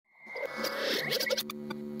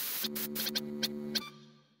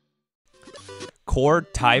Core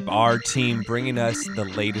Type R team bringing us the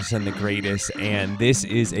latest and the greatest, and this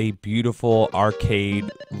is a beautiful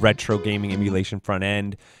arcade retro gaming emulation front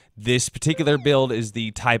end. This particular build is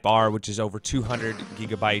the Type R, which is over 200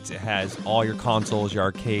 gigabytes. It has all your consoles, your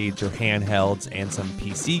arcades, your handhelds, and some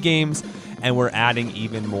PC games. And we're adding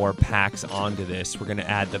even more packs onto this. We're going to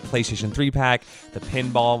add the PlayStation 3 pack, the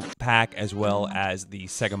Pinball pack, as well as the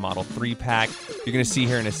Sega Model 3 pack. You're going to see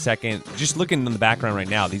here in a second, just looking in the background right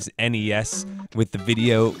now, these NES with the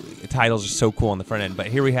video titles are so cool on the front end. But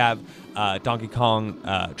here we have Donkey Kong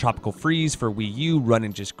Tropical Freeze for Wii U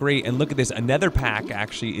running just great. And look at this, another pack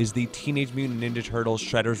actually is the Teenage Mutant Ninja Turtles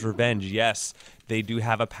Shredder's Revenge. Yes, they do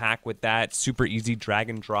have a pack with that. Super easy drag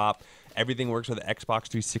and drop. Everything works with the Xbox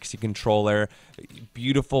 360 controller.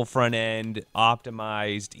 Beautiful front end,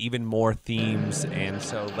 optimized, even more themes. And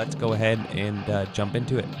so let's go ahead and jump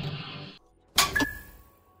into it.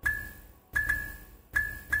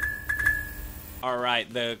 All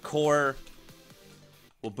right, the core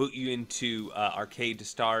will boot you into arcade to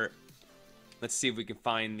start. Let's see if we can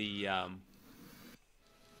find the...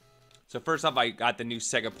 So first off, I got the new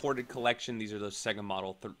Sega ported collection. These are those Sega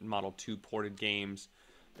Model 2 ported games.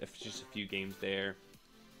 Just a few games there.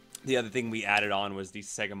 The other thing we added on was the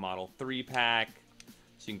Sega Model 3 pack.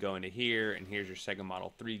 So you can go into here, and here's your Sega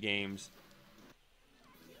Model 3 games.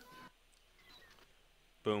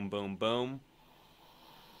 Boom, boom, boom.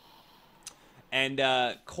 And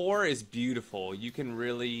Core is beautiful. You can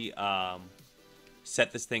really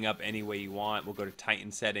set this thing up any way you want. We'll go to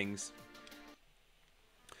Titan settings.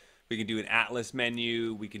 We can do an Atlas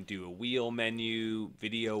menu. We can do a wheel menu,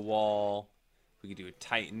 video wall. We could do a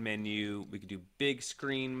Titan menu. We could do big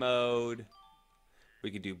screen mode. We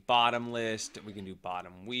could do bottom list. We can do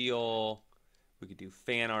bottom wheel. We could do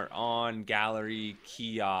fan art on, gallery,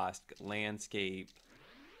 kiosk, landscape.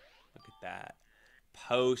 Look at that.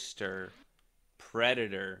 Poster,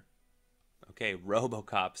 Predator. Okay,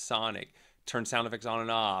 RoboCop, Sonic. Turn sound effects on and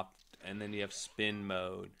off. And then you have spin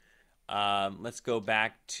mode. Let's go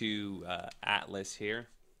back to Atlas here.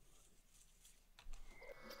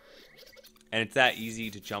 And it's that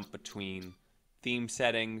easy to jump between theme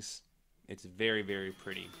settings. It's very, very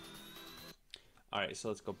pretty. All right, so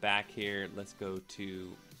let's go back here. Let's go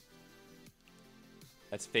to,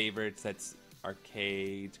 that's favorites, that's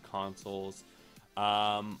arcades, consoles.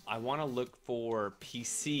 I want to look for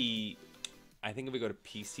PC. I think if we go to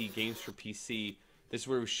PC, games for PC, this is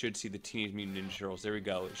where we should see the Teenage Mutant Ninja Turtles. There we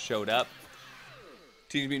go, it showed up.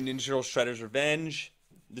 Teenage Mutant Ninja Turtles Shredder's Revenge.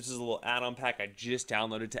 This is a little add-on pack I just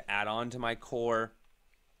downloaded to add on to my core.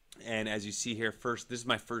 And as you see here, this is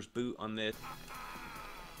my first boot on this.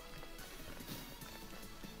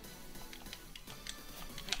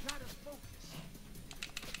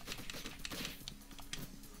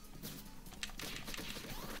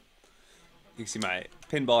 You can see my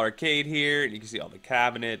pinball arcade here, and you can see all the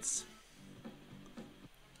cabinets.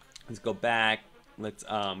 Let's go back. Let's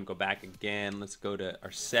go back again. Let's go to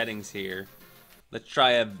our settings here. Let's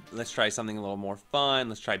try something a little more fun.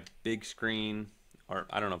 Let's try big screen, or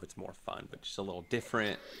I don't know if it's more fun, but just a little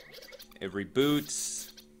different. It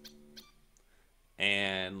reboots,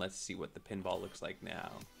 and let's see what the pinball looks like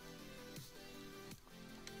now.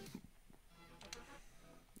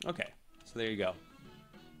 Okay, so there you go.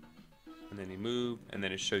 And then you move, and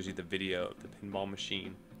then it shows you the video of the pinball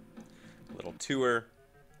machine. A little tour.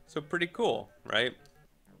 So pretty cool, right?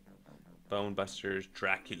 Bone Busters,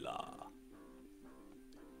 Dracula.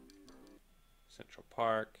 Central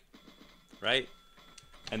Park, right?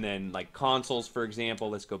 And then like consoles, for example,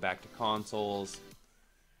 let's go back to consoles.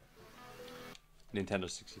 Nintendo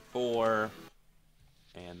 64,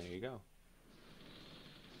 and there you go.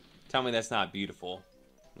 Tell me that's not beautiful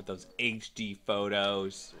with those HD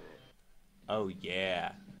photos. Oh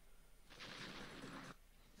yeah,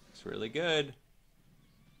 it's really good.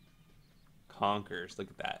 Conkers, look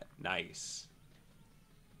at that, nice.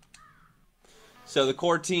 So the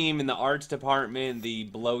core team in the arts department, the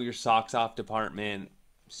blow your socks off department,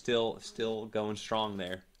 still going strong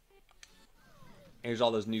there. Here's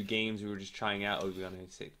all those new games we were just trying out. Oh, we're gonna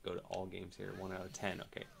say go to all games here. 1 out of 10.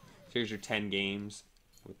 Okay. So here's your 10 games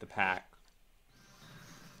with the pack.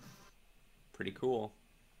 Pretty cool.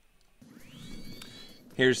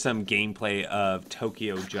 Here's some gameplay of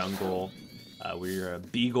Tokyo Jungle, where you're a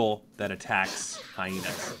beagle that attacks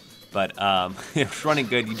hyenas. But it's running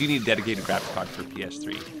good. You do need a dedicated graphics card for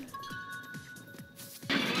PS3.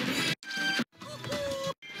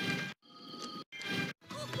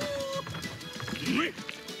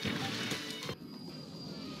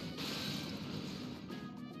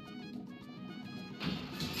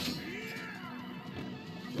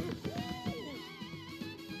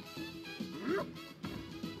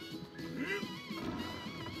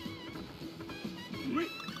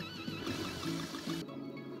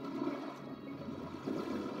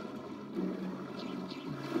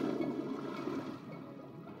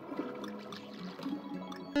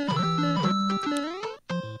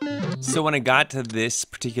 So when I got to this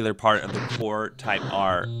particular part of the core type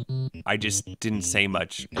R, I just didn't say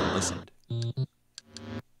much and listened.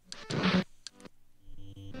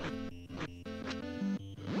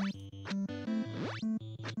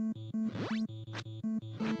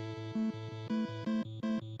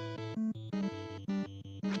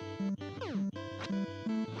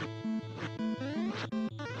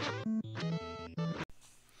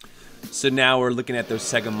 So now we're looking at those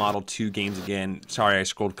Sega Model 2 games again. Sorry, I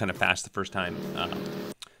scrolled kind of fast the first time.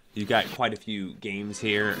 You got quite a few games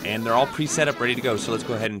here, and they're all pre-set up, ready to go. So let's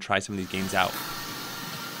go ahead and try some of these games out.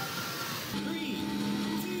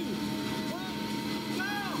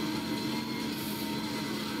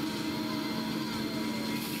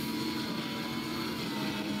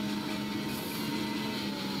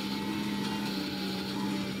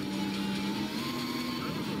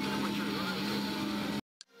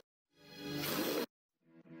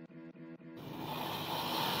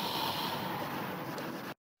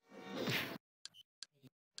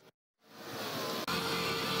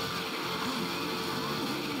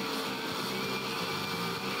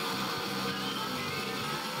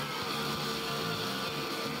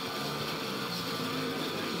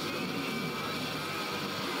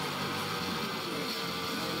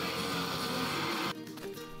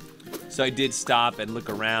 So I did stop and look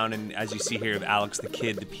around, and as you see here, of Alex the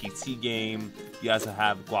Kid, the PC game. You also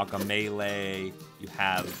have Guacamelee. You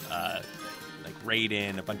have like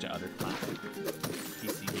Raiden, a bunch of other classic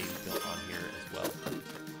PC games built on here as well.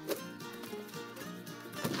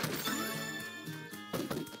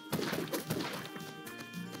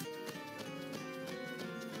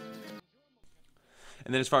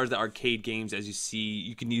 And then as far as the arcade games, as you see,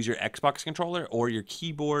 you can use your Xbox controller or your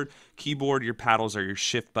keyboard. Keyboard, your paddles are your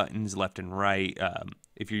shift buttons left and right.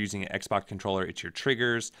 If you're using an Xbox controller, it's your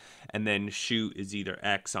triggers. And then shoot is either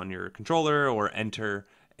X on your controller or enter.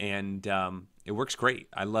 And it works great.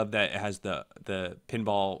 I love that it has the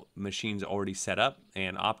pinball machines already set up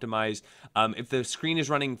and optimized. If the screen is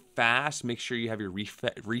running fast, make sure you have your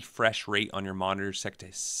refresh rate on your monitor set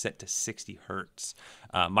to 60 hertz.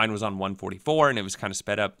 Mine was on 144, and it was kind of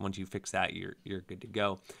sped up. Once you fix that, you're good to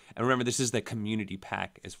go. And remember, this is the community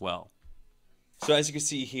pack as well. So as you can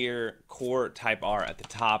see here, Core Type R at the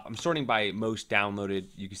top. I'm sorting by most downloaded.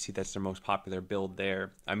 You can see that's their most popular build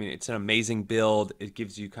there. I mean, it's an amazing build. It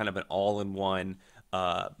gives you kind of an all-in-one,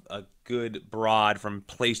 a good broad from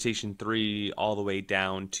PlayStation 3 all the way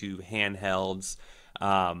down to handhelds,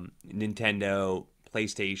 Nintendo,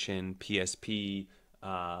 PlayStation, PSP,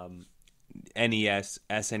 NES,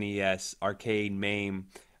 SNES, Arcade, MAME,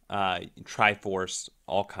 Triforce,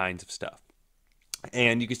 all kinds of stuff.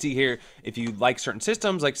 And you can see here, if you like certain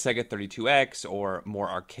systems like Sega 32X or more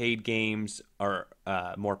arcade games or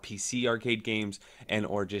more PC arcade games and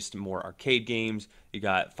or just more arcade games, you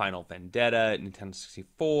got Final Vendetta, Nintendo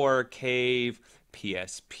 64, Cave,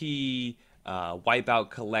 PSP,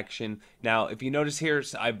 Wipeout Collection. Now, if you notice here,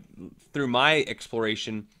 through my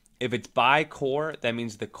exploration, if it's by Core, that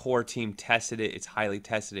means the Core team tested it. It's highly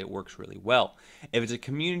tested. It works really well. If it's a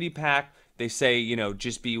community pack, they say, you know,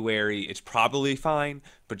 just be wary. It's probably fine,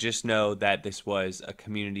 but just know that this was a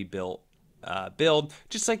community built build.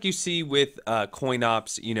 Just like you see with coin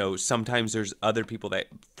ops, you know, sometimes there's other people that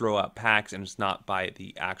throw out packs and it's not by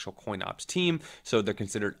the actual coin ops team, so they're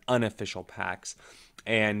considered unofficial packs.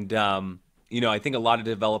 And you know, I think a lot of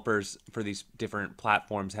developers for these different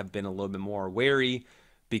platforms have been a little bit more wary,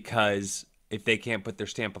 because if they can't put their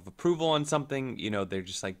stamp of approval on something, you know, they're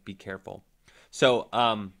just like, be careful. So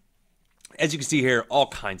as you can see here, all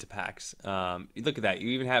kinds of packs. Look at that.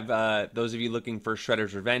 You even have those of you looking for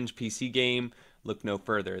Shredder's Revenge PC game. Look no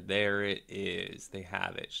further. There it is. They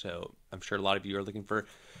have it. So I'm sure a lot of you are looking for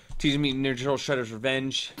Teenage Mutant Ninja Turtles Shredder's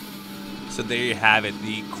Revenge. So there you have it,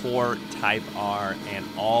 the Core Type R and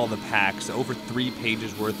all the packs. Over 3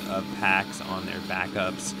 pages worth of packs on their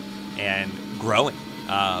backups, and growing.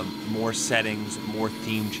 More settings, more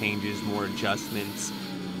theme changes, more adjustments.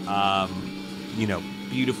 You know,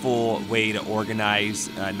 beautiful way to organize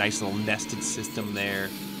a nice little nested system there.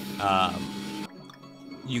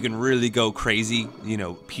 You can really go crazy. You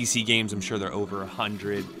know, PC games, I'm sure they're over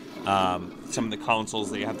 100. Some of the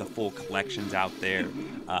consoles, they have the full collections out there.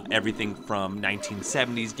 Everything from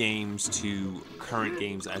 1970s games to current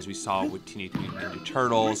games, as we saw with Teenage Mutant Ninja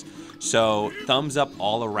Turtles. So thumbs up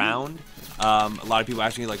all around. A lot of people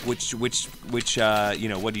ask me, like, which you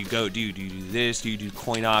know, what do you go do? Do you do this? Do you do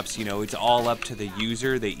coin ops? You know, it's all up to the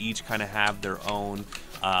user. They each kind of have their own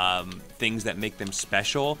things that make them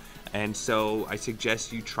special. And so I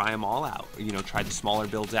suggest you try them all out. You know, try the smaller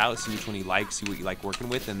builds out, see which one you like, see what you like working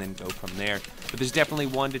with, and then go from there. But there's definitely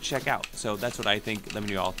one to check out. So that's what I think. Let me know what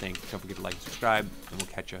you all think. Don't forget to like and subscribe, and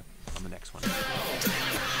we'll catch you on the next one.